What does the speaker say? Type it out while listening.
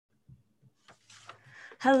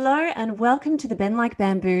Hello and welcome to the Bend Like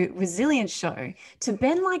Bamboo Resilience Show. To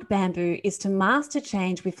bend like bamboo is to master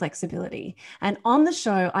change with flexibility. And on the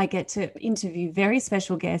show, I get to interview very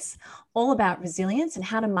special guests all about resilience and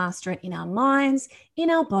how to master it in our minds,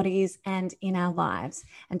 in our bodies, and in our lives.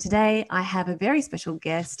 And today I have a very special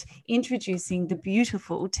guest introducing the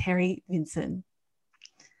beautiful Terri Vinson.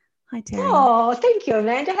 Hi, Terri. Oh, thank you,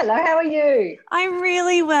 Amanda. Hello, how are you? I'm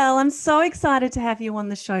really well. I'm so excited to have you on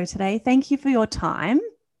the show today. Thank you for your time.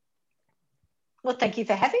 Well, thank you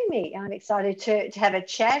for having me. I'm excited to have a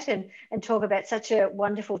chat and talk about such a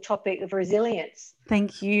wonderful topic of resilience.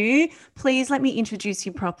 Thank you. Please let me introduce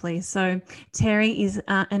you properly. So, Terri is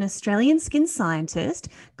an Australian skin scientist,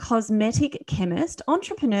 cosmetic chemist,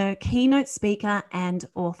 entrepreneur, keynote speaker, and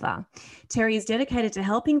author. Terri is dedicated to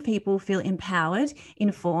helping people feel empowered,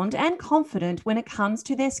 informed, and confident when it comes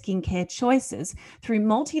to their skincare choices through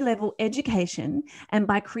multi-level education and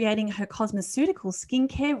by creating her cosmeceutical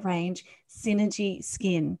skincare range, Synergie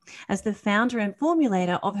Skin. As the founder and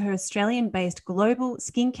formulator of her Australian-based global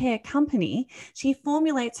skincare company, she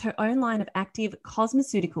formulates her own line of active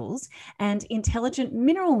cosmeceuticals and intelligent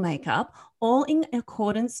mineral makeup, all in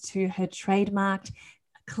accordance to her trademarked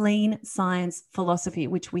clean science philosophy,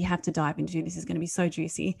 which we have to dive into. This is going to be so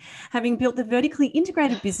juicy. Having built the vertically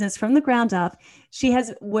integrated business from the ground up, she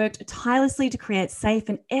has worked tirelessly to create safe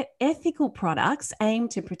and ethical products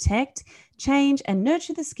aimed to protect, change, and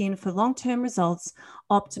nurture the skin for long-term results,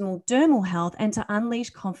 optimal dermal health, and to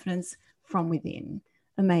unleash confidence from within.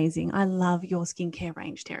 Amazing. I love your skincare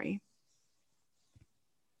range, Terri.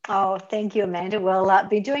 Oh, thank you, Amanda. Well, I've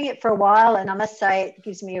been doing it for a while, and I must say it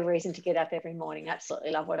gives me a reason to get up every morning.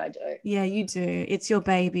 Absolutely love what I do. Yeah, you do. It's your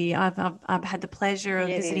baby. I've had the pleasure of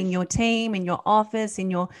visiting Is. your team in your office, in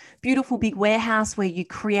your beautiful big warehouse where you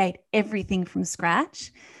create everything from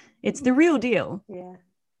scratch. It's the real deal. Yeah.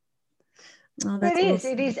 Oh, that's It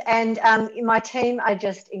awesome. is. And my team are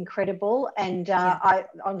just incredible. And Yeah. I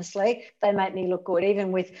honestly, they make me look good,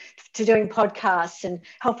 even to doing podcasts and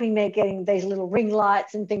helping me getting these little ring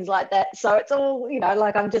lights and things like that. So it's all,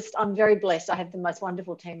 like I'm very blessed. I have the most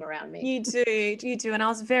wonderful team around me. You do. And I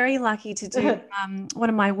was very lucky to do one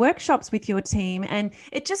of my workshops with your team. And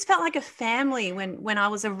it just felt like a family when I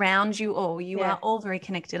was around you all. You are all very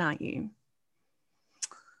connected, aren't you?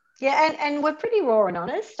 Yeah, and we're pretty raw and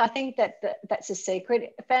honest. I think that's a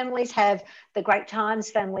secret. Families have the great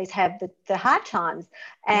times, families have the hard times.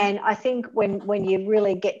 And I think when you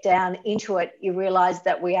really get down into it, you realise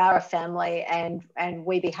that we are a family and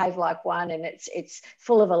we behave like one, and it's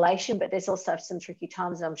full of elation, but there's also some tricky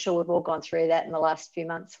times. And I'm sure we've all gone through that in the last few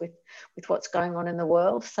months with what's going on in the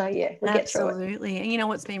world. So yeah, we get through it. Absolutely. And you know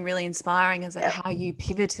what's been really inspiring is how you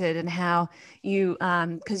pivoted and how you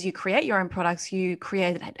because you create your own products, you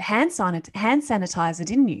created hand sanitizer,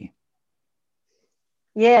 didn't you?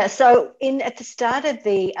 Yeah, so at the start of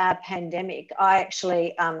the pandemic, I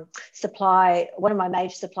actually supply, one of my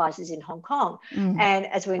major suppliers is in Hong Kong. And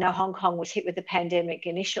as we know, Hong Kong was hit with the pandemic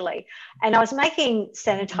initially. And I was making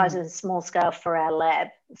sanitizers in small scale for our lab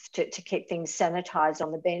to keep things sanitized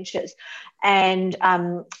on the benches. And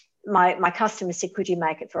my customer said, could you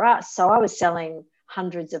make it for us? So I was selling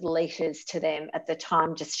hundreds of litres to them at the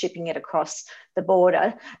time, just shipping it across the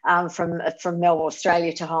border from Melbourne,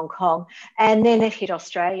 Australia to Hong Kong. And then it hit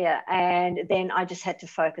Australia, and then I just had to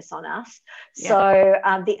focus on us. Yeah.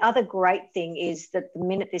 So the other great thing is that the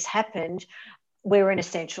minute this happened, we were an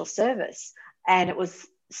essential service, and it was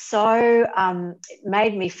so it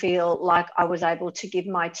made me feel like I was able to give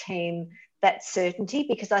my team that certainty,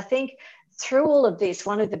 because I think through all of this,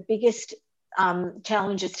 one of the biggest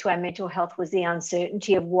challenges to our mental health was the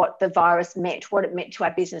uncertainty of what the virus meant, what it meant to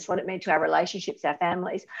our business, what it meant to our relationships, our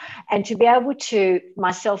families. And to be able to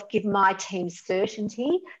myself give my team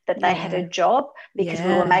certainty that they had a job, because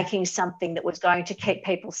we were making something that was going to keep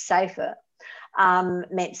people safer,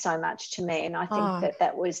 meant so much to me. And I think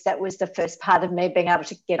that was the first part of me being able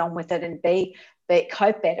to get on with it and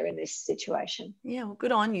cope better in this situation. Yeah, well,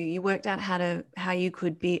 good on you. You worked out how you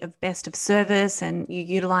could be of best of service, and you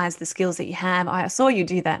utilize the skills that you have. I saw you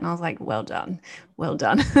do that, and I was like, well done.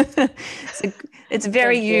 So it's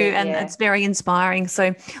very you, and it's very inspiring.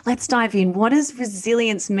 So let's dive in. What does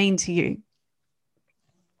resilience mean to you?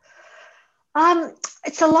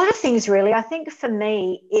 It's a lot of things, really. I think for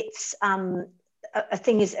me, it's a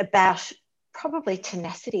thing is about probably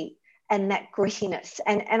tenacity and that grittiness.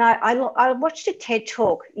 And I watched a TED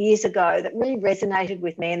talk years ago that really resonated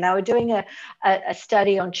with me. And they were doing a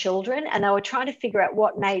study on children, and they were trying to figure out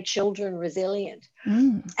what made children resilient.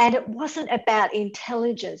 And it wasn't about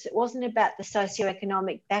intelligence. It wasn't about the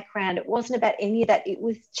socioeconomic background. It wasn't about any of that. It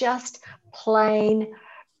was just plain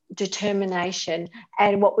determination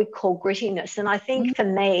and what we call grittiness. And I think for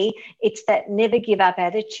me, it's that never give up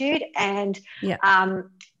attitude and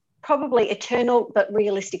probably eternal but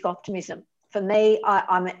realistic optimism. For me,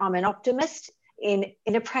 I'm an optimist in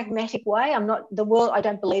a pragmatic way. I'm not the world. I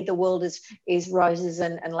don't believe the world is roses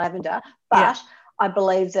and lavender, but I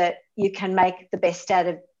believe that you can make the best out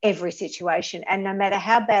of every situation, and no matter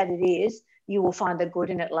how bad it is, you will find the good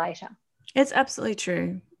in it later. It's absolutely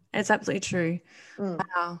true. It's absolutely true.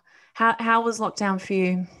 Wow. How was lockdown for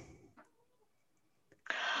you?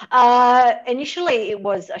 Initially, it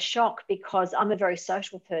was a shock because I'm a very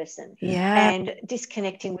social person, and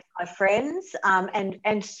disconnecting with my friends, and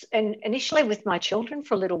initially with my children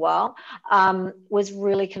for a little while, was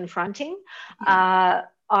really confronting.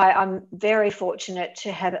 I'm very fortunate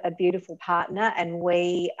to have a beautiful partner, and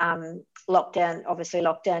we locked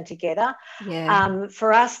down together.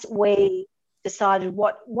 For us, we decided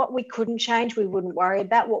what we couldn't change, we wouldn't worry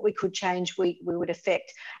about. What we could change, we would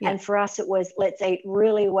affect. And for us, it was let's eat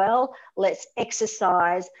really well, let's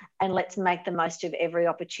exercise, and let's make the most of every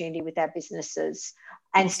opportunity with our businesses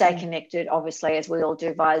and stay connected, obviously, as we all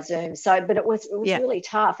do via Zoom. So, but it was really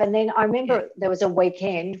tough. And then I remember there was a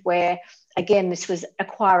weekend where, again, this was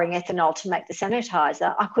acquiring ethanol to make the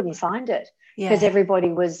sanitizer. I couldn't find it because everybody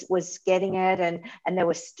was getting it, and there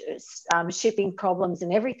was shipping problems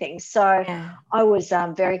and everything. So I was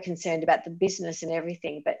very concerned about the business and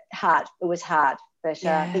everything, but it was hard. But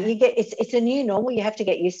you get it's a new normal. You have to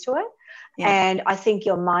get used to it. And I think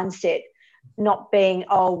your mindset not being,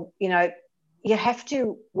 you have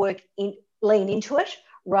to lean into it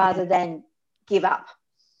rather than give up.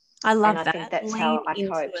 I love that. I think that's how I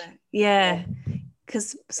coped. Yeah,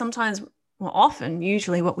 because sometimes, often,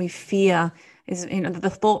 usually what we fear is, the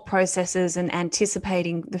thought processes and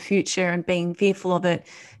anticipating the future and being fearful of it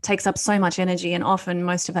takes up so much energy, and often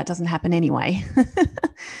most of that doesn't happen anyway.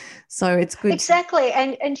 So it's good. Exactly.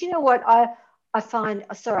 And you know what I find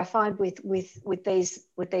with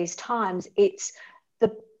these times, it's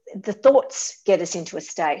the thoughts get us into a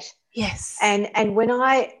state. Yes. And when and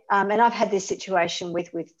I've had this situation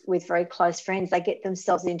with very close friends, they get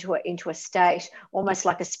themselves into a state almost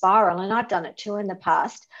like a spiral, and I've done it too in the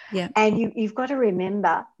past. And you've got to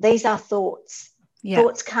remember, these are thoughts.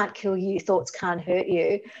 Thoughts can't kill you, thoughts can't hurt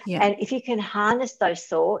you. And if you can harness those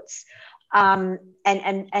thoughts and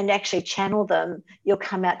actually channel them, you'll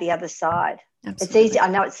come out the other side. Absolutely. It's easy. I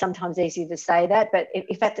know it's sometimes easy to say that, but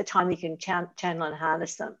if at the time you can channel and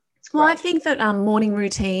harness them. Well, I think that morning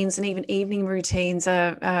routines and even evening routines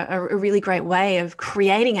are a really great way of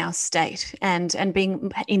creating our state and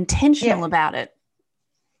being intentional about it.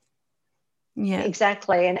 Yeah,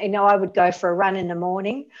 exactly. And I would go for a run in the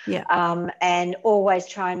morning, and always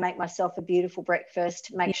try and make myself a beautiful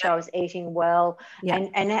breakfast, make sure I was eating well,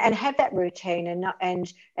 and have that routine, and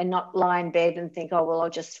not lie in bed and think, oh well, I'll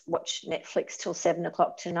just watch Netflix till 7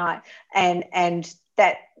 o'clock tonight, and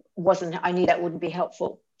that wasn't. I knew that wouldn't be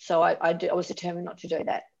helpful. So I was determined not to do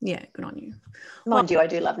that. Yeah, good on you. Mind you, I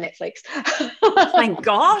do love Netflix. Thank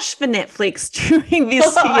gosh for Netflix during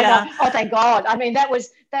this year. Oh, thank God. I mean, that was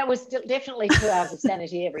definitely 2 hours of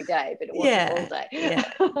sanity every day, but it wasn't all day.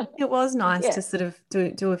 It was nice to sort of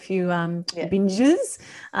do a few binges.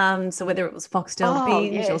 So whether it was Foxtel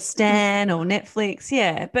binge or Stan or Netflix,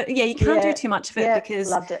 but you can't do too much of it because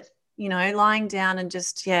loved it. Lying down and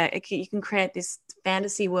just you can create this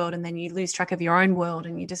fantasy world, and then you lose track of your own world,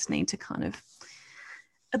 and you just need to kind of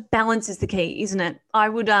balance is the key, isn't it? I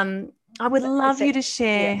would love you to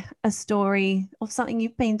share a story of something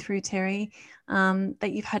you've been through, Terri,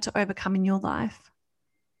 that you've had to overcome in your life.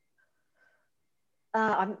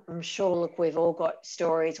 I'm sure, look, we've all got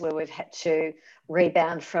stories where we've had to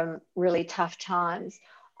rebound from really tough times.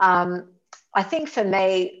 I think for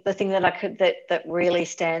me, the thing that really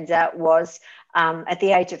stands out was at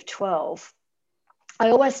the age of 12, I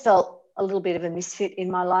always felt a little bit of a misfit in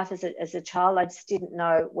my life as a child. I just didn't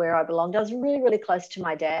know where I belonged. I was really, really close to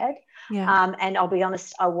my dad. And I'll be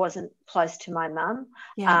honest, I wasn't close to my mum.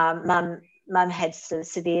 Mum had some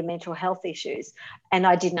severe mental health issues, and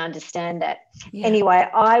I didn't understand that. Anyway,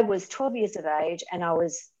 I was 12 years of age, and I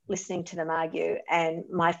was listening to them argue, and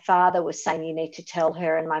my father was saying, you need to tell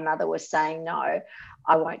her, and my mother was saying, no,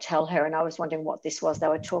 I won't tell her. And I was wondering what this was they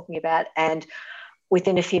were talking about, and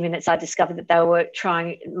within a few minutes I discovered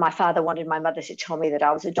that my father wanted my mother to tell me that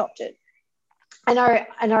I was adopted. And I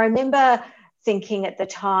remember thinking at the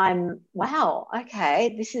time, wow,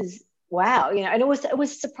 okay, this is wow, and it was a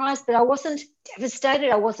surprise, but I wasn't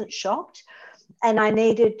devastated, I wasn't shocked, and I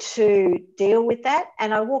needed to deal with that.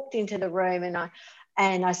 And I walked into the room,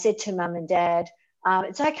 and I said to Mum and Dad,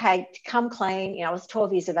 It's okay to come clean. You know, I was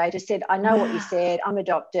 12 years of age. I said, I know what you Wow. said. I'm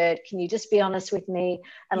adopted. Can you just be honest with me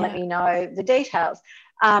and let Yeah. me know the details?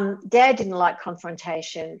 Dad didn't like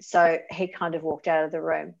confrontation, so he kind of walked out of the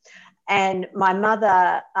room. And my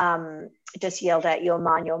mother just yelled out, "You're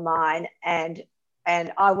mine, you're mine." And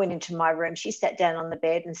I went into my room. She sat down on the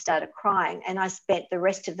bed and started crying. And I spent the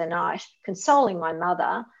rest of the night consoling my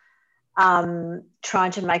mother,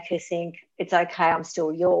 trying to make her think, it's okay, I'm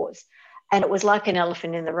still yours. And it was like an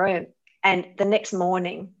elephant in the room. And the next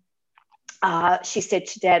morning, she said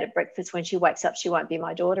to Dad at breakfast, when she wakes up, she won't be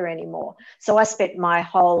my daughter anymore. So I spent my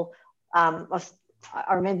whole,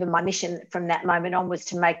 I remember my mission from that moment on was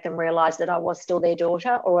to make them realise that I was still their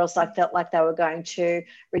daughter, or else I felt like they were going to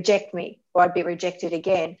reject me or I'd be rejected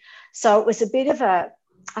again. So it was a bit of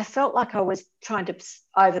I felt like I was trying to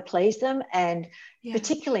overplease them, and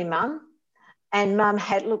particularly Mum. And Mum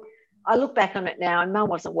I look back on it now, and Mum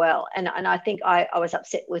wasn't well. And I think I was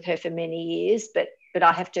upset with her for many years, but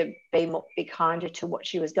I have to be kinder to what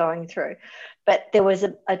she was going through. But there was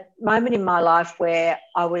a moment in my life where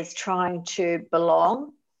I was trying to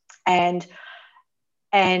belong, and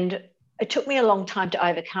it took me a long time to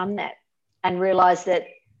overcome that and realise that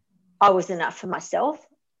I was enough for myself,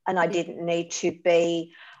 and I didn't need to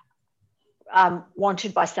be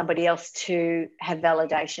wanted by somebody else to have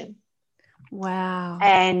validation. Wow.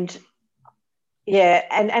 And yeah,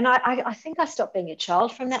 and I think I stopped being a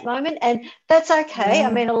child from that moment, and that's okay. Yeah.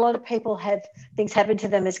 I mean, a lot of people have things happen to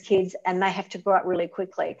them as kids, and they have to grow up really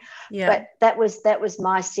quickly. Yeah. But that was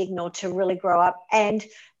my signal to really grow up and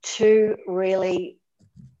to really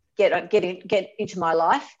get into my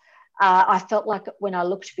life. I felt like when I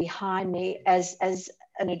looked behind me as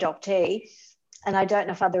an adoptee, and I don't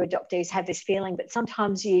know if other adoptees have this feeling, but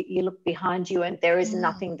sometimes you look behind you and there is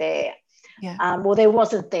nothing there. Yeah. Well, there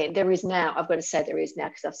wasn't then. There is now. I've got to say there is now,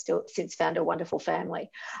 because I've still since found a wonderful family.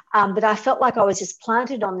 But I felt like I was just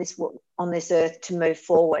planted on this earth to move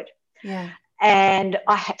forward. Yeah. And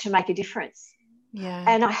I had to make a difference. Yeah.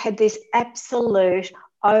 And I had this absolute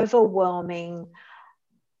overwhelming.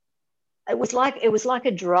 It was like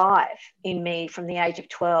a drive in me from the age of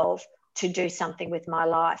 12 to do something with my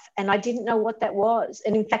life. And I didn't know what that was.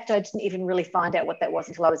 And in fact, I didn't even really find out what that was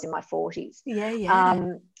until I was in my 40s. Yeah.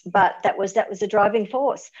 But that was a driving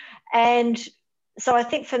force. And so I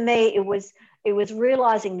think for me, it was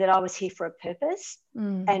realizing that I was here for a purpose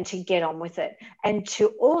and to get on with it. And to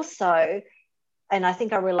also, and I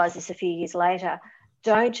think I realized this a few years later,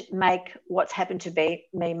 don't make what's happened to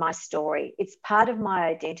me my story. It's part of my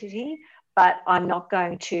identity, but I'm not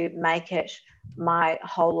going to make it my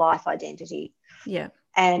whole life identity. Yeah.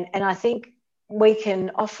 And I think we can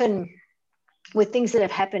often, with things that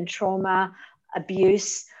have happened, trauma,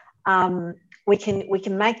 abuse, we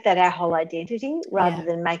can make that our whole identity rather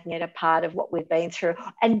than making it a part of what we've been through.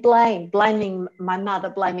 And blaming my mother,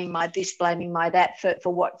 blaming my this, blaming my that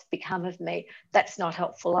for what's become of me. That's not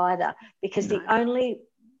helpful either, because the only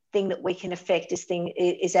thing that we can affect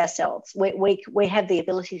is ourselves. We have the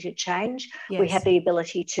ability to change. Yes. We have the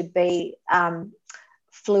ability to be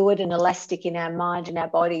fluid and elastic in our mind and our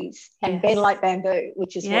bodies, and bend like bamboo,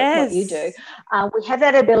 which is what you do. We have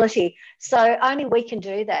that ability. So only we can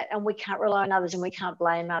do that, and we can't rely on others, and we can't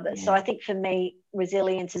blame others. Yeah. So I think for me,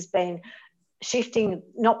 resilience has been shifting,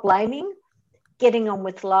 not blaming, getting on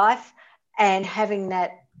with life, and having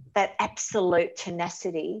that absolute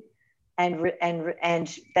tenacity and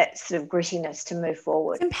that sort of grittiness to move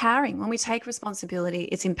forward. It's empowering. When we take responsibility,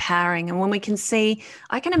 it's empowering. And when we can see,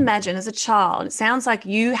 I can imagine as a child, it sounds like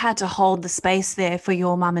you had to hold the space there for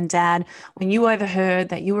your mum and dad when you overheard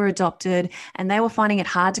that you were adopted, and they were finding it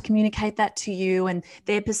hard to communicate that to you, and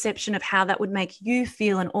their perception of how that would make you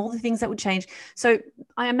feel and all the things that would change. So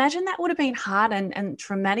I imagine that would have been hard and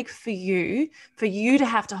traumatic for you to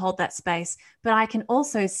have to hold that space. But I can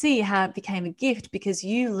also see how it became a gift, because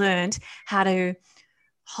you learned how to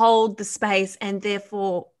hold the space and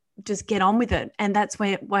therefore just get on with it. And that's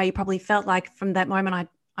why you probably felt like from that moment,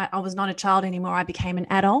 I was not a child anymore. I became an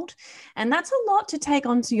adult. And that's a lot to take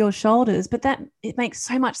onto your shoulders, but it makes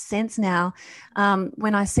so much sense now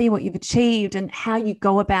when I see what you've achieved and how you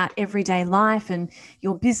go about everyday life and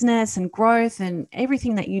your business and growth, and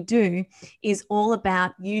everything that you do is all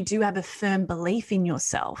about, you do have a firm belief in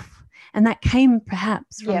yourself. And that came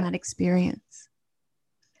perhaps from that experience.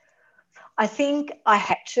 I think I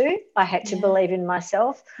had to believe in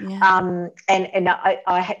myself. Yeah. And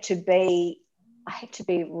I had to be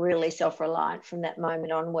really self-reliant from that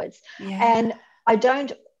moment onwards. Yeah. And I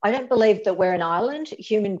don't believe that we're an island.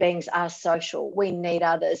 Human beings are social. We need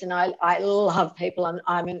others. And I love people.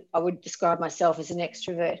 I would describe myself as an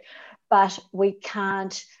extrovert, but we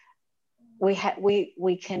can't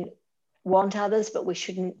we can want others, but we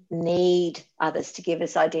shouldn't need others to give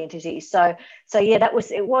us identity. So yeah,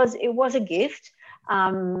 it was a gift.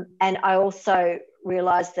 And I also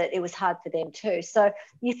realized that it was hard for them too. So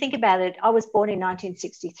you think about it, I was born in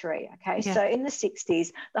 1963. Okay. Yeah. So in the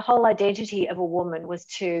 60s, the whole identity of a woman was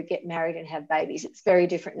to get married and have babies. It's very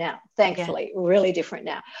different now, thankfully, really different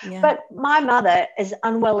now. Yeah. But my mother, as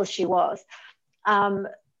unwell as she was,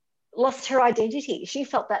 lost her identity. She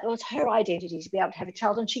felt that it was her identity to be able to have a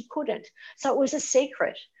child, and she couldn't. So it was a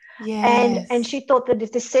secret. Yes. And she thought that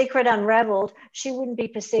if the secret unraveled, she wouldn't be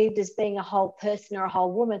perceived as being a whole person or a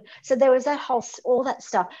whole woman. So there was all that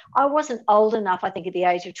stuff. I wasn't old enough, I think, at the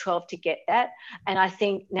age of 12 to get that. And I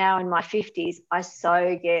think now in my 50s, I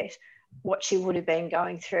so get what she would have been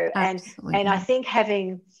going through. Absolutely. And I think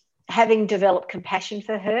having developed compassion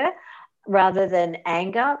for her rather than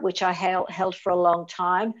anger, which I held for a long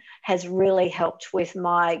time, has really helped with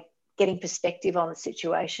my getting perspective on the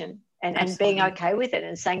situation. And being okay with it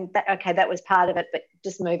and saying, that, okay, that was part of it, but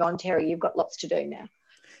just move on, Terri. You've got lots to do now.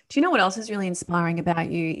 Do you know what else is really inspiring about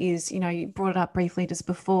you is, you brought it up briefly just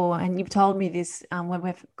before, and you've told me this when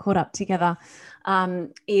we've caught up together,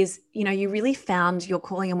 is, you really found your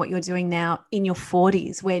calling and what you're doing now in your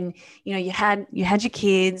 40s when, you had your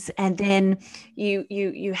kids, and then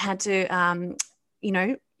you had to,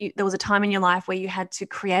 there was a time in your life where you had to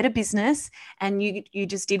create a business, and you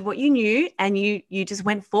just did what you knew, and you just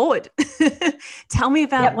went forward. Tell me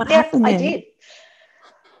about what happened then. I did.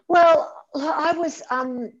 Well, I was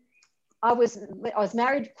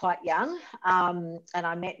married quite young, and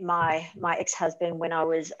I met my ex-husband when I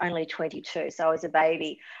was only 22, so I was a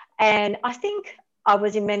baby. And I think I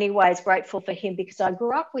was in many ways grateful for him because I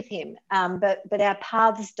grew up with him, but our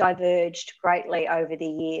paths diverged greatly over the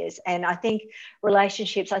years. And I think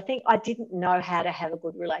relationships, I didn't know how to have a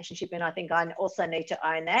good relationship, and I think I also need to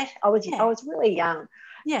own that. I was really young,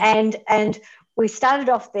 and we started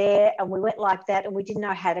off there, and we went like that, and we didn't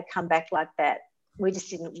know how to come back like that.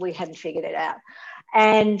 We hadn't figured it out,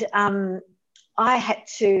 and I had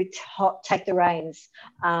to take the reins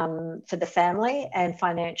for the family and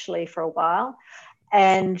financially for a while.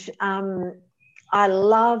 And I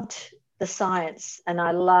loved the science, and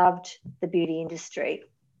I loved the beauty industry.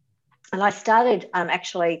 And I started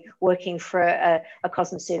actually working for a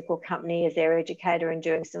cosmeceutical company as their educator and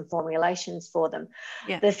doing some formulations for them.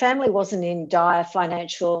 Yeah. The family wasn't in dire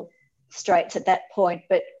financial straits at that point,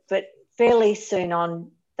 but fairly soon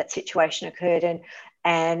on that situation occurred,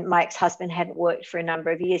 and my ex-husband hadn't worked for a number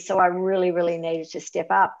of years. So I really, really needed to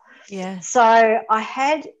step up. Yeah. So I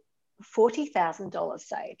had $40,000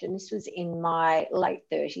 saved, and this was in my late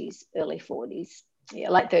 30s, early 40s. Yeah,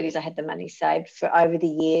 late 30s, I had the money saved for over the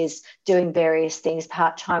years, doing various things,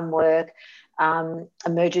 part-time work,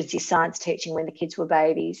 emergency science teaching when the kids were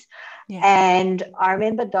babies. Yeah. And I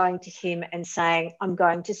remember going to him and saying, I'm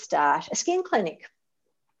going to start a skin clinic.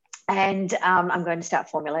 And I'm going to start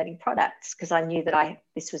formulating products, because I knew that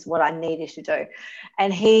this was what I needed to do.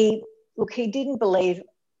 And he didn't believe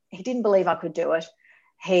I could do it.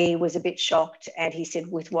 He was a bit shocked, and he said,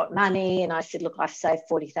 with what money? And I said, look, I've saved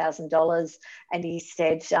 $40,000. And he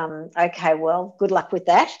said, okay, well, good luck with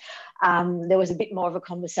that. There was a bit more of a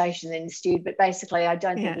conversation than ensued, but basically I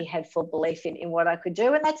don't think he had full belief in what I could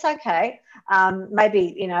do, and that's okay.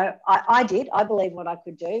 Maybe, I did. I believe what I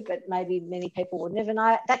could do, but maybe many people wouldn't have. And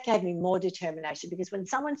that gave me more determination, because when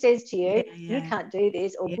someone says to you, you can't do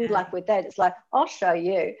this, or good luck with that, it's like, I'll show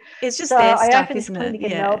you. It's just their stuff, I opened this isn't clinic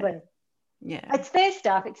it? in Melbourne. Yeah, it's their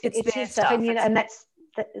stuff. It's their his stuff, and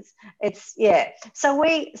it's yeah. So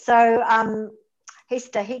he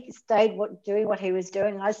stayed doing what he was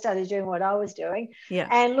doing. I started doing what I was doing. Yeah.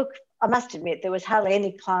 And look, I must admit, there was hardly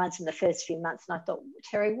any clients in the first few months, and I thought,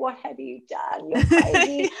 Terri, what have you done? You're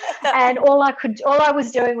crazy. And all I was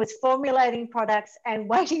doing was formulating products and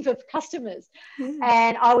waiting for customers. Yeah.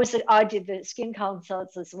 And I did the skin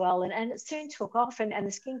consults as well, and it soon took off, and the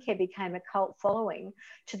skincare became a cult following,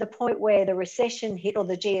 to the point where the recession hit, or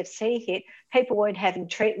the GFC hit. People weren't having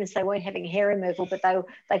treatments, they weren't having hair removal, but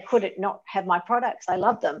they couldn't not have my products. I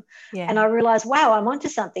loved them. Yeah. And I realized, wow, I'm onto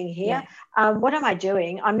something here. Yeah. What am I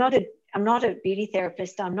doing? I'm not a beauty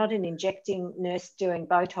therapist. I'm not an injecting nurse doing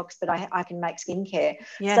Botox, but I can make skincare.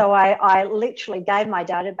 Yeah. So I literally gave my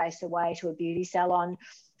database away to a beauty salon,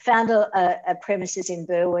 found a premises in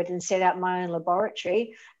Burwood, and set up my own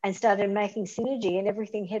laboratory, and started making Synergie, and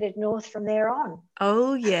everything headed north from there on.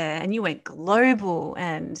 Oh, yeah. And you went global.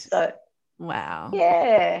 And so Wow.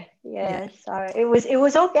 Yeah. So it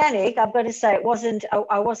was organic. I've got to say, it wasn't.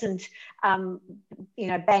 I wasn't,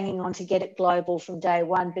 banging on to get it global from day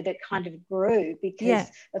one, but it kind of grew because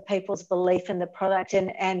of people's belief in the product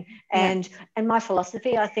and my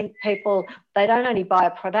philosophy. I think people, they don't only buy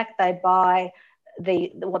a product, they buy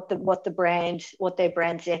what their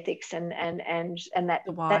brand's ethics and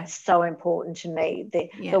that's so important to me.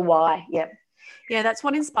 The why. Yeah, that's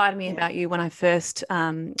what inspired me about you when I first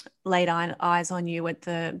laid eyes on you at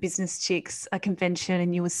the Business Chicks convention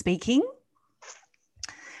and you were speaking.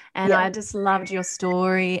 And I just loved your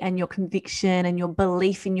story and your conviction and your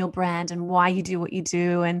belief in your brand and why you do what you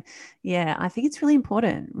do. And I think it's really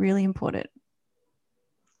important, really important.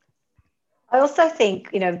 I also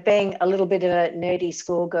think, being a little bit of a nerdy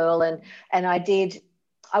schoolgirl and I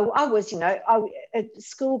was,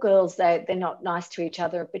 schoolgirls, they're not nice to each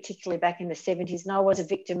other, particularly back in the 70s. And I was a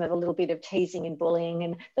victim of a little bit of teasing and bullying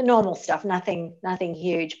and the normal stuff, nothing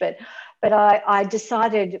huge. But I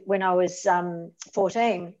decided when I was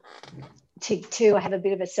 14 to have a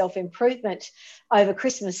bit of a self-improvement over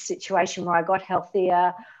Christmas situation where I got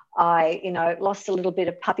healthier. I, lost a little bit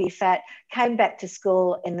of puppy fat, came back to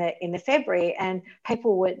school in the February, and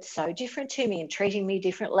people were so different to me and treating me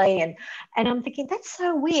differently. And I'm thinking, that's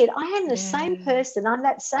so weird. I am the same person. I'm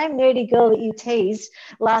that same nerdy girl that you teased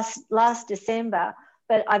last December,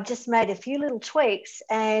 but I've just made a few little tweaks.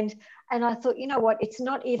 And I thought, you know what? It's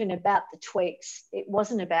not even about the tweaks. It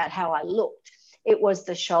wasn't about how I looked. It was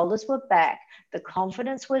the shoulders were back, the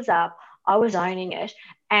confidence was up. I was owning it,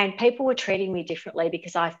 and people were treating me differently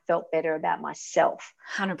because I felt better about myself.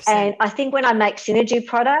 100%. And I think when I make Synergie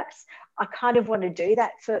products, I kind of want to do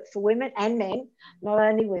that for women and men, not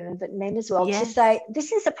only women, but men as well, to say,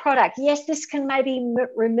 this is a product. Yes, this can maybe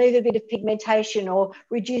remove a bit of pigmentation or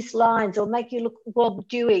reduce lines or make you look more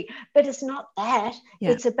dewy, but it's not that.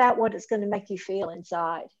 It's about what it's going to make you feel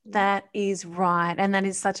inside. That is right. And that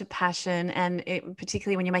is such a passion. And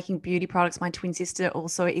particularly when you're making beauty products, my twin sister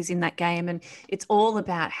also is in that game. And it's all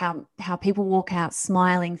about how people walk out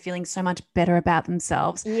smiling, feeling so much better about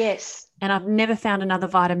themselves. Yes. And I've never found another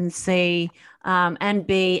vitamin C and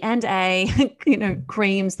B and A,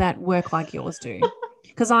 creams that work like yours do.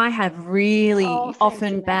 Because I have really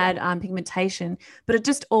often bad pigmentation, but it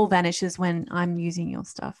just all vanishes when I'm using your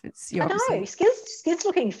stuff. I know, skin's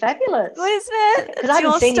looking fabulous. Well, isn't it? Because I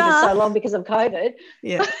haven't seen you for so long because of COVID.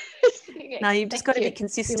 Yeah. No, you've just got to be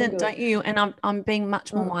consistent, don't you? And I'm being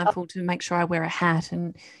much more mindful to make sure I wear a hat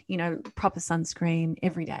and, proper sunscreen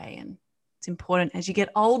every day. And it's important as you get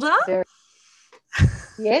older.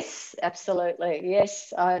 Yes, absolutely.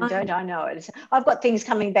 Yes, I know it. I've got things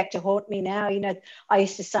coming back to haunt me now. I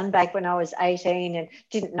used to sunbake when I was 18 and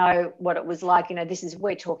didn't know what it was like.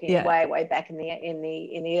 We're talking way back in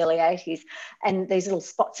the early 80s, and these little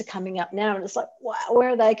spots are coming up now, and it's like, wow, where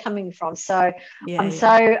are they coming from? So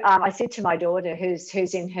I said to my daughter,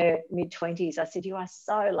 who's in her mid-20s, I said, you are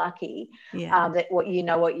so lucky that what you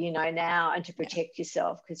know now, and to protect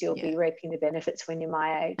yourself, because you'll be reaping the benefits when you're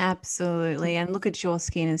my age. Absolutely. And look at your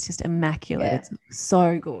skin, it's just immaculate. It's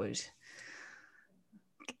so good.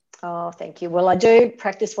 Oh, thank you. Well, I do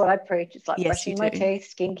practice what I preach. It's like brushing my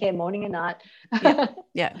teeth, skincare, morning and night.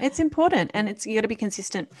 It's important, and you got to be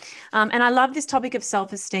consistent. And I love this topic of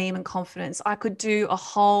self-esteem and confidence. I could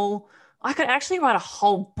actually write a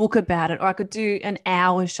whole book about it, or I could do an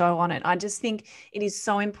hour show on it. I just think it is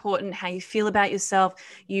so important how you feel about yourself.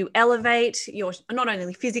 You elevate not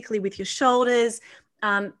only physically with your shoulders,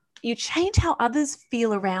 you change how others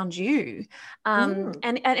feel around you, and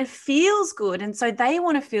it feels good. And so they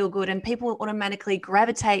want to feel good, and people automatically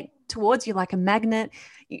gravitate towards you like a magnet.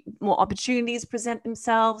 More opportunities present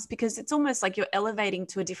themselves, because it's almost like you're elevating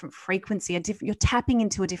to a different frequency, you're tapping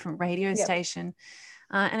into a different radio station.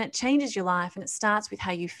 And it changes your life, and it starts with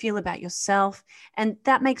how you feel about yourself, and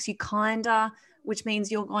that makes you kinder, which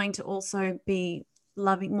means you're going to also be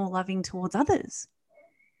more loving towards others.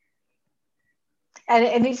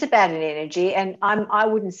 And it's about an energy. And I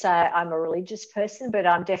wouldn't say I'm a religious person, but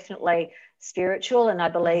I'm definitely spiritual, and I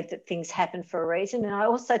believe that things happen for a reason. And I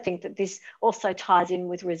also think that this also ties in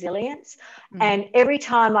with resilience. And every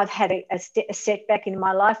time I've had a setback in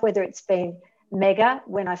my life, whether it's been mega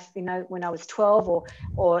when I was 12,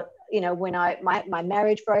 or when my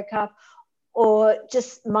marriage broke up, or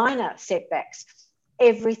just minor setbacks,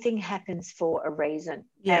 everything happens for a reason.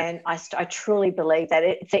 And I truly believe that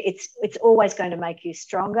it's always going to make you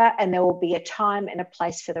stronger, and there will be a time and a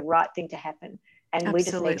place for the right thing to happen. And Absolutely. We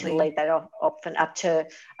just need to leave that often up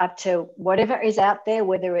to whatever is out there,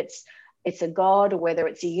 whether it's a God, or whether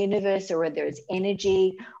it's a universe, or whether it's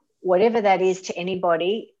energy, whatever that is to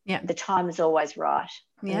anybody. Yeah. the time is always right.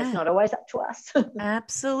 And it's not always up to us.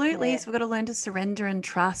 Absolutely. Yeah. So we've got to learn to surrender and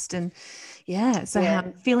trust. And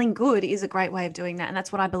feeling good is a great way of doing that. And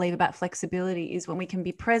that's what I believe about flexibility is when we can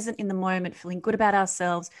be present in the moment, feeling good about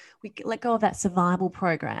ourselves, we let go of that survival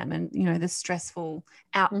program and, the stressful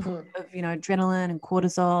output of, adrenaline and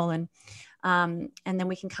cortisol and then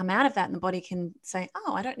we can come out of that and the body can say,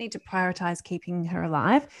 oh, I don't need to prioritize keeping her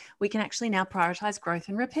alive. We can actually now prioritize growth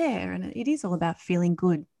and repair. And it is all about feeling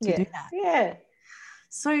good to do that. Yeah.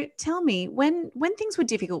 So tell me, when things were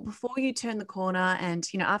difficult, before you turned the corner and,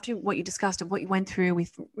 after what you discussed of what you went through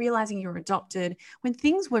with realizing you were adopted, when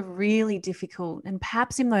things were really difficult and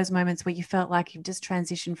perhaps in those moments where you felt like you've just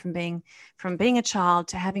transitioned from being a child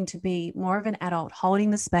to having to be more of an adult,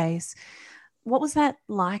 holding the space, what was that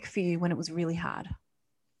like for you when it was really hard?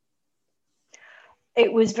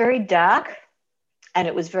 It was very dark and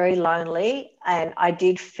it was very lonely. And I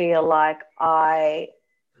did feel like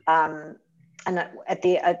and at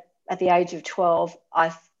the age of 12,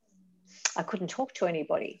 I couldn't talk to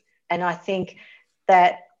anybody. And I think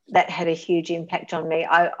that had a huge impact on me.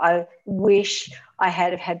 I wish I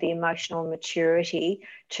had have had the emotional maturity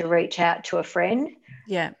to reach out to a friend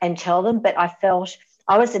and tell them, but I felt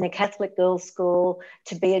I was in a Catholic girls' school.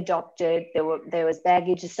 To be adopted, there was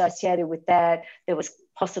baggage associated with that. There was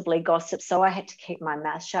possibly gossip. So I had to keep my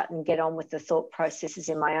mouth shut and get on with the thought processes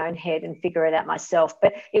in my own head and figure it out myself.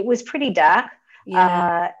 But it was pretty dark.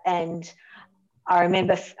 And I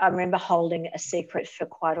remember holding a secret for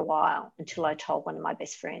quite a while until I told one of my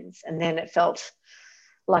best friends. And then it felt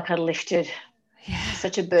like I lifted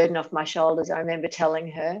such a burden off my shoulders. I remember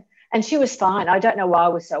telling her. And she was fine. I don't know why I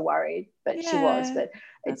was so worried, but she was. But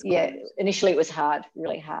initially it was hard,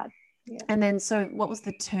 really hard. Yeah. And then, so what was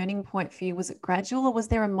the turning point for you? Was it gradual, or was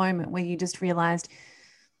there a moment where you just realized,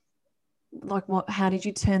 like, how did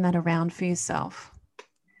you turn that around for yourself?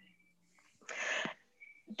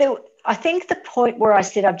 I think the point where I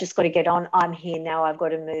said, I've just got to get on, I'm here now, I've got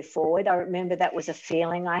to move forward. I remember that was a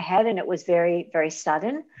feeling I had, and it was very, very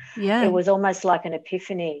sudden. Yeah. It was almost like an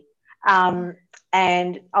epiphany.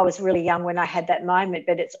 And I was really young when I had that moment,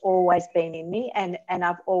 but it's always been in me. And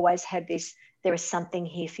I've always had this, there is something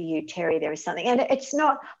here for you, Terri, there is something. And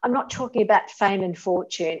I'm not talking about fame and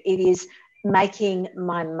fortune. It is making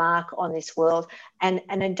my mark on this world. And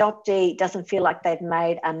an adoptee doesn't feel like they've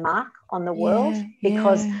made a mark on the world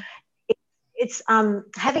because it's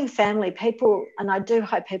having family, people, and I do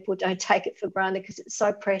hope people don't take it for granted because it's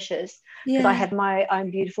so precious. Because I have my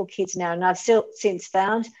own beautiful kids now, and I've still since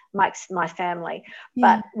found my family.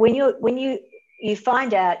 But when you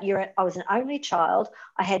find out I was an only child,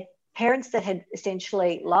 I had parents that had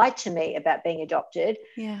essentially lied to me about being adopted,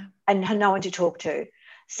 and had no one to talk to.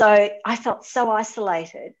 So I felt so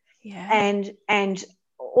isolated, and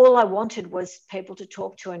all I wanted was people to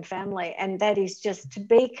talk to and family, and that is just to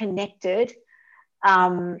be connected.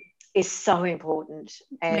 Is so important,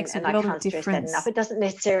 and I can't stress that enough. It doesn't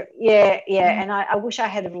necessarily, and I wish I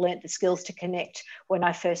had have learnt the skills to connect when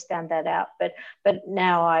I first found that out, but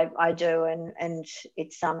now I do, and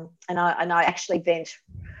it's and I actually vent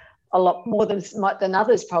a lot more than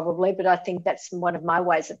others probably, but I think that's one of my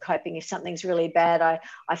ways of coping. If something's really bad,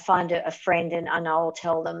 I find a friend and I'll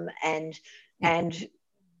tell them, and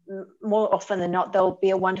more often than not, there'll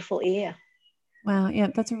be a wonderful ear. Wow. Yeah,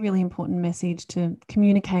 that's a really important message to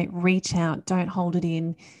communicate, reach out, don't hold it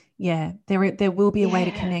in. Yeah, there will be a way to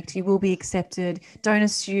connect. You will be accepted. Don't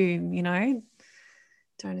assume,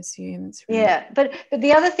 don't assume. It's really... But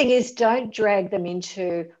the other thing is, don't drag them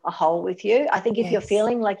into a hole with you. I think if you're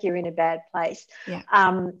feeling like you're in a bad place,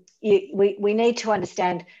 we need to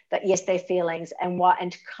understand that, yes, they're feelings,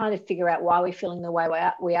 and to kind of figure out why we're feeling the way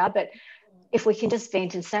we are. But if we can just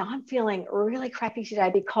vent and say, I'm feeling really crappy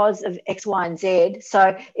today because of X, Y, and Z.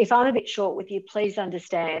 So if I'm a bit short with you, please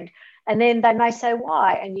understand. And then they may say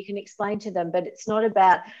why, and you can explain to them, but it's not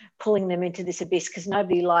about pulling them into this abyss, because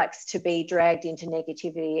nobody likes to be dragged into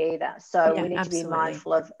negativity either. So we need to be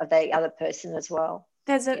mindful of the other person as well.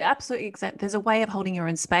 There's there's a way of holding your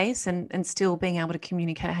own space and still being able to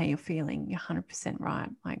communicate how you're feeling. You're 100% right.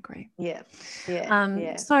 I agree. Yeah.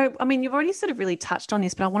 So, I mean, you've already sort of really touched on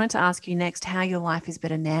this, but I wanted to ask you next how your life is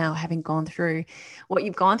better now, having gone through what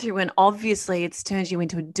you've gone through. And obviously it's turned you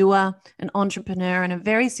into a doer, an entrepreneur, and a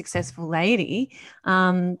very successful lady.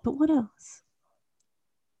 But what else?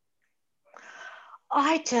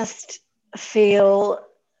 I just feel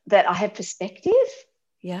that I have perspective.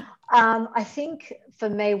 Yeah. I think for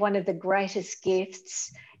me, one of the greatest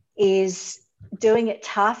gifts is doing it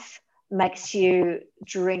tough makes you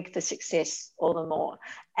drink the success all the more.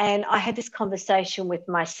 And I had this conversation with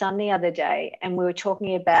my son the other day, and we were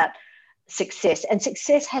talking about success. And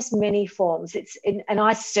success has many forms. And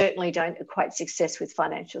I certainly don't equate success with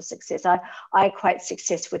financial success. I equate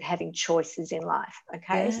success with having choices in life.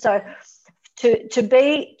 Okay. Yeah. So to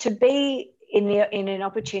be in an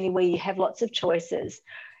opportunity where you have lots of choices,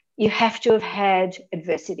 you have to have had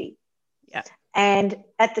adversity. Yeah. And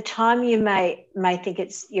at the time you may think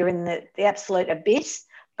you're in the absolute abyss,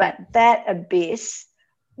 but that abyss,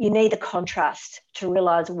 you need a contrast to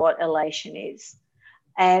realize what elation is.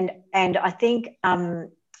 And I think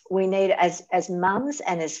we need, as mums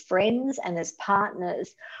and as friends and as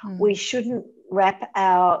partners, we shouldn't wrap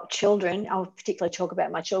our children, I'll particularly talk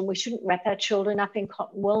about my children, we shouldn't wrap our children up in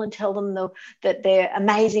cotton wool and tell them that they're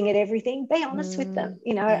amazing at everything. Be honest with them,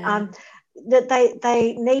 that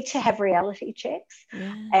they need to have reality checks.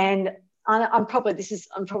 Yeah. And I'm probably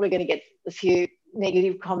going to get a few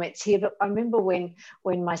negative comments here, but I remember when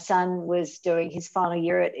my son was doing his final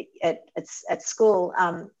year at school,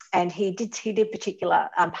 and he did particular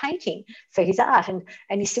painting for his art, and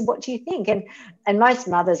he said, "What do you think?" And most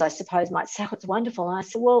mothers, I suppose, might say, "Oh, it's wonderful." And I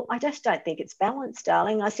said, "Well, I just don't think it's balanced,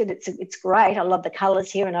 darling." I said, "It's great. I love the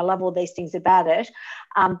colours here, and I love all these things about it,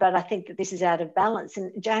 but I think that this is out of balance."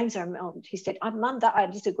 And James, he said, "Mum, I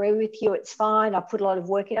disagree with you. It's fine. I put a lot of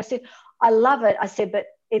work in." I said, "I love it." I said, "But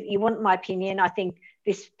if you want my opinion, I think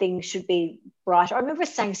this thing should be brighter." I remember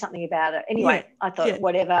saying something about it. Anyway, I thought,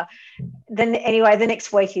 whatever. Then anyway, the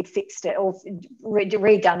next week he'd fixed it or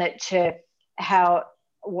redone it to how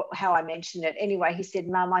I mentioned it. Anyway, he said,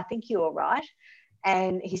 "Mum, I think you're right."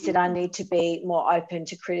 And he said, "I need to be more open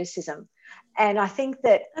to criticism." And I think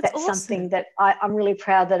that's awesome. Something that I'm really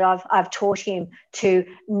proud that I've taught him to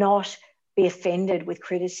not be offended with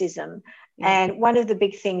criticism. And one of the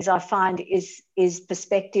big things I find is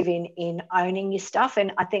perspective in owning your stuff.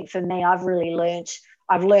 And I think for me, I've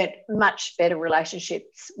learned much better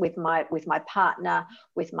relationships with my partner,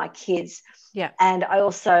 with my kids. Yeah. And I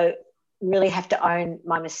also really have to own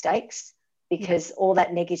my mistakes, because all that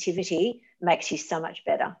negativity makes you so much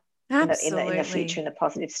better in the future, in the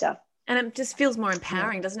positive stuff. And it just feels more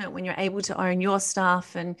empowering, doesn't it, when you're able to own your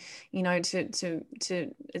stuff and, to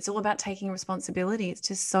it's all about taking responsibility. It's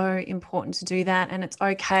just so important to do that. And it's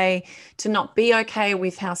okay to not be okay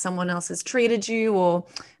with how someone else has treated you,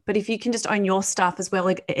 but if you can just own your stuff as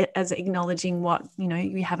well as acknowledging what,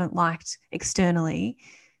 you haven't liked externally,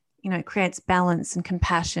 it creates balance and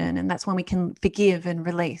compassion. And that's when we can forgive and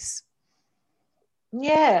release.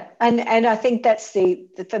 Yeah, and I think that's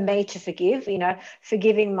for me to forgive,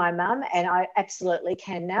 forgiving my mum, and I absolutely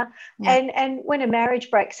can now. Yeah. And when a marriage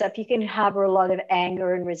breaks up, you can harbour a lot of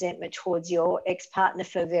anger and resentment towards your ex-partner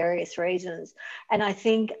for various reasons. And I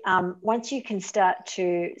think once you can start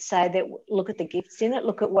to say that, look at the gifts in it,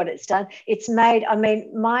 look at what it's done.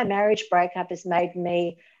 My marriage breakup has made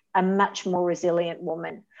me a much more resilient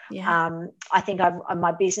woman. Yeah. I think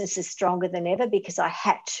my business is stronger than ever because I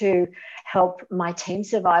had to help my team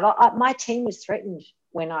survive. My team was threatened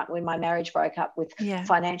when my marriage broke up with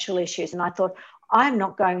financial issues, and I thought, I'm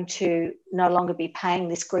not going to no longer be paying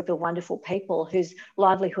this group of wonderful people whose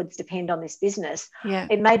livelihoods depend on this business. Yeah.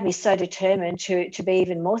 It made me so determined to be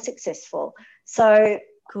even more successful. So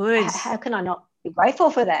good. How can I not be grateful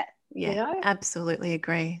for that? Yeah, absolutely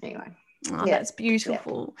agree. Anyway. Oh, that's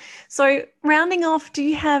beautiful. Yeah. So rounding off, do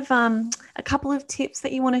you have a couple of tips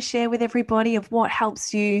that you want to share with everybody of what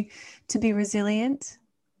helps you to be resilient?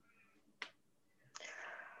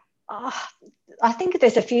 I think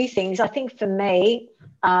there's a few things. I think for me,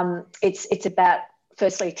 it's about,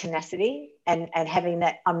 firstly, tenacity and having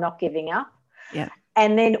that I'm not giving up. Yeah.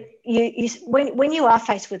 And then when you are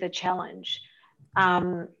faced with a challenge,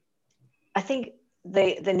 I think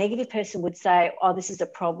the negative person would say, "Oh, this is a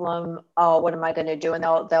problem. Oh, what am I going to do?" And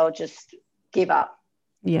they'll just give up.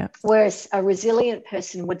 Yeah. Whereas a resilient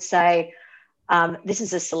person would say, "This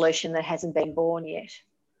is a solution that hasn't been born yet."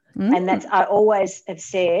 And I always have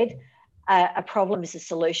said, a problem is a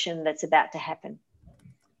solution that's about to happen.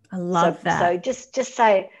 I love that. So just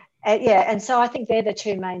say, and so I think they're the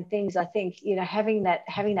two main things. I think, having that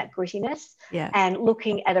grittiness and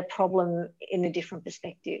looking at a problem in a different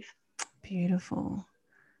perspective. Beautiful.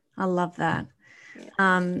 I love that.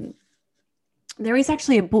 Yeah. There is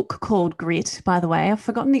actually a book called Grit, by the way. I've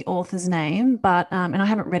forgotten the author's name, but and I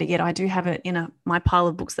haven't read it yet. I do have it in my pile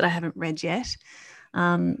of books that I haven't read yet.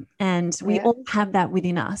 And we all have that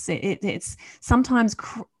within us. It's sometimes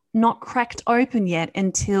not cracked open yet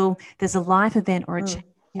until there's a life event or a change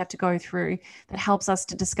we have to go through that helps us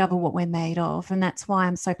to discover what we're made of. And that's why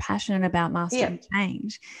I'm so passionate about mastering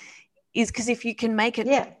change, is because if you can make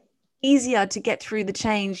it easier to get through the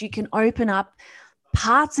change, you can open up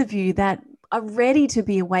parts of you that are ready to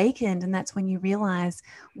be awakened, and that's when you realize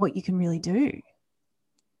what you can really do.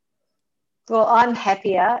 Well, I'm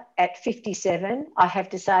happier at 57. I have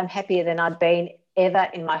to say I'm happier than I've been ever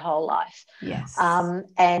in my whole life. Yes. And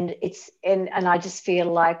I just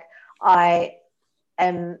feel like I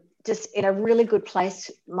am just in a really good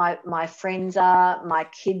place. My friends are, my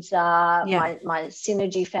kids are, my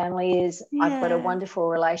Synergie family is. Yeah. I've got a wonderful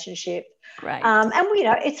relationship. Great. And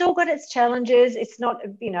it's all got its challenges. It's not,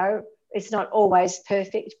 it's not always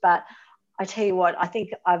perfect, but I tell you what, I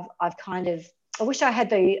think I've kind of, I wish I had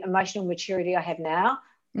the emotional maturity I have now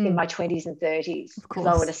in my 20s and 30s, because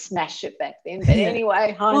I would have smashed it back then. But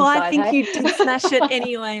anyway, hindsight. Well, I think you did smash it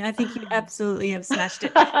anyway. I think you absolutely have smashed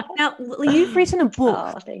it. Now, you've written a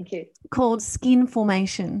book thank you. called Skin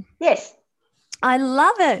Formation. Yes. I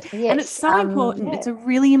love it. Yes, and it's so important. Yeah. It's a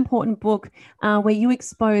really important book where you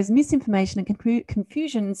expose misinformation and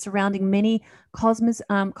confusion surrounding many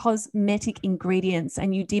cosmetic ingredients,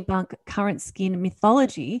 and you debunk current skin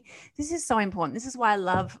mythology. This is so important. This is why I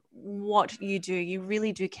love what you do. You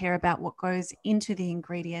really do care about what goes into the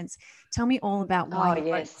ingredients. Tell me all about why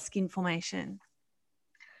you wrote Skin Formation.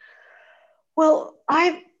 Well,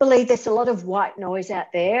 I believe there's a lot of white noise out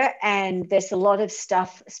there, and there's a lot of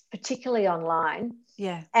stuff, particularly online.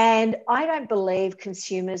 Yeah. And I don't believe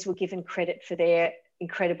consumers were given credit for their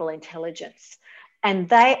incredible intelligence. And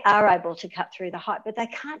they are able to cut through the hype, but they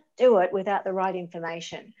can't do it without the right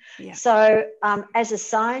information. Yeah. So as a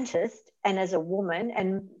scientist and as a woman,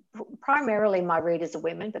 and primarily my readers are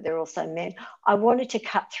women, but they're also men, I wanted to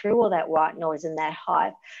cut through all that white noise and that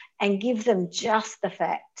hype and give them just the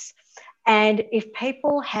facts. And if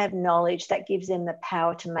people have knowledge, that gives them the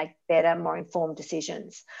power to make better, more informed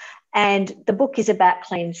decisions. And the book is about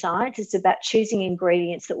clean science. It's about choosing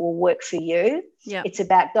ingredients that will work for you. Yep. It's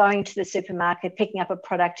about going to the supermarket, picking up a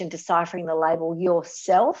product and deciphering the label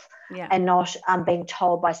yourself, and not being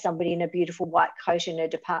told by somebody in a beautiful white coat in a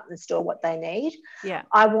department store what they need. Yeah.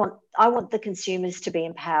 I want the consumers to be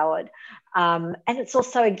empowered. And it's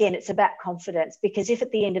also, again, it's about confidence, because if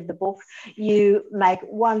at the end of the book you make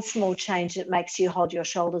one small change that makes you hold your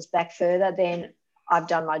shoulders back further, then I've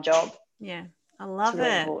done my job. Yeah. I love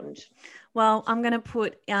it. Important. Well, I'm going to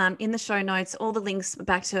put in the show notes all the links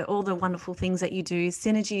back to all the wonderful things that you do,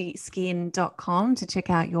 synergieskin.com to check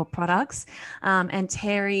out your products, and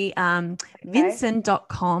Terri,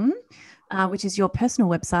 Vinson.com, which is your personal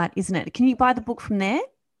website, isn't it? Can you buy the book from there?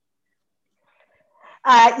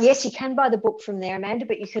 Yes, you can buy the book from there, Amanda,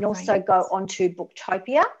 but you can also go onto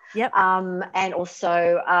Booktopia, and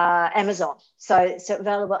also Amazon. So it's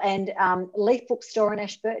available. And Leaf Bookstore in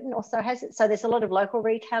Ashburton also has it. So there's a lot of local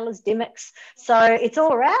retailers, Dimmicks. So it's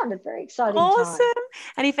all around a very exciting time.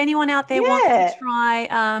 And if anyone out there wants to try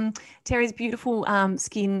Terri's beautiful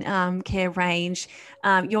skin care range,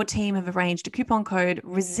 your team have arranged a coupon code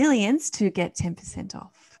RESILIENCE to get 10%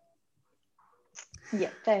 off. Yeah,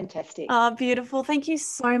 fantastic. Oh, beautiful. Thank you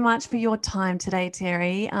so much for your time today,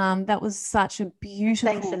 Terri. That was such a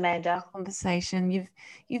beautiful conversation.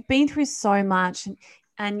 You've been through so much,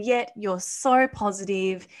 and yet you're so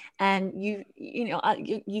positive, and you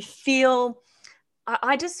feel,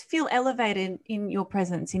 I just feel elevated in your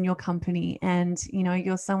presence, in your company, and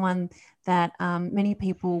you're someone that many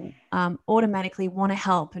people automatically want to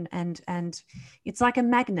help, and it's like a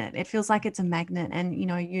magnet. It feels like it's a magnet, and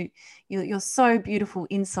you're so beautiful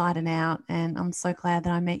inside and out, and I'm so glad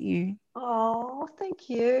that I met you. Oh, thank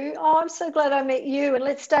you. Oh, I'm so glad I met you, and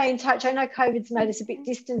let's stay in touch. I know COVID's made us a bit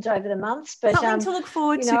distant over the months, but something to look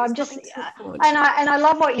forward to. I'm just, and I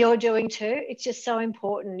love what you're doing too. It's just so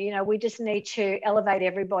important. We just need to elevate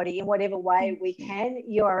everybody in whatever way we can.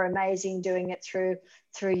 You are amazing doing it through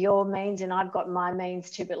your means, and I've got my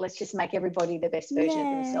means too. But let's just make everybody the best version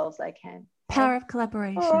of themselves they can. Power of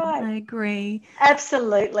collaboration. I agree.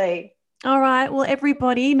 Absolutely. All right. Well,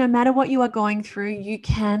 everybody, no matter what you are going through, you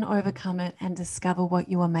can overcome it and discover what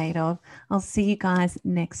you are made of. I'll see you guys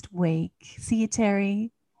next week. See you,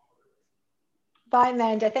 Terri. Bye,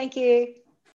 Amanda. Thank you.